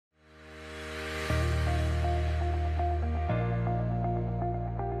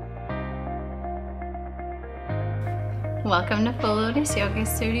Welcome to Full Lotus Yoga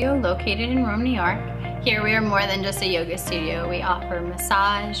Studio, located in Rome, New York. Here we are more than just a yoga studio. We offer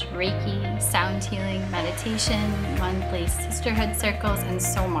massage, Reiki, sound healing, meditation, monthly sisterhood circles, and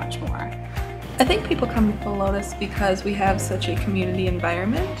so much more. I think people come to Full Lotus because we have such a community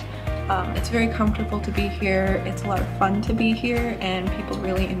environment. It's very comfortable to be here, it's a lot of fun to be here, and people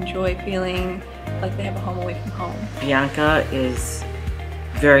really enjoy feeling like they have a home away from home. Bianca is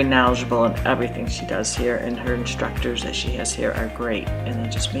very knowledgeable in everything she does here, and her instructors that she has here are great, and they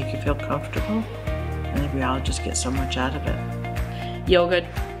just make you feel comfortable, and I think we all just get so much out of it. Yoga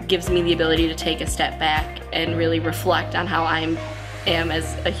gives me the ability to take a step back and really reflect on how I am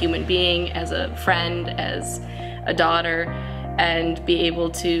as a human being, as a friend, as a daughter, and be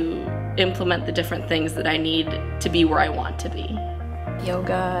able to implement the different things that I need to be where I want to be.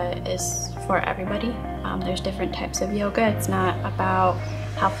 Yoga is for everybody. There's different types of yoga. It's not about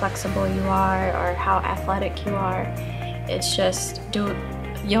how flexible you are or how athletic you are. It's just,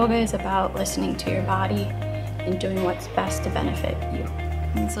 yoga is about listening to your body and doing what's best to benefit you.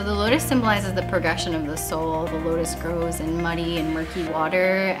 And so the lotus symbolizes the progression of the soul. The lotus grows in muddy and murky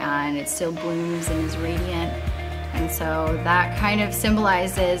water, and it still blooms and is radiant. And so that kind of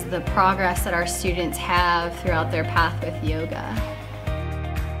symbolizes the progress that our students have throughout their path with yoga.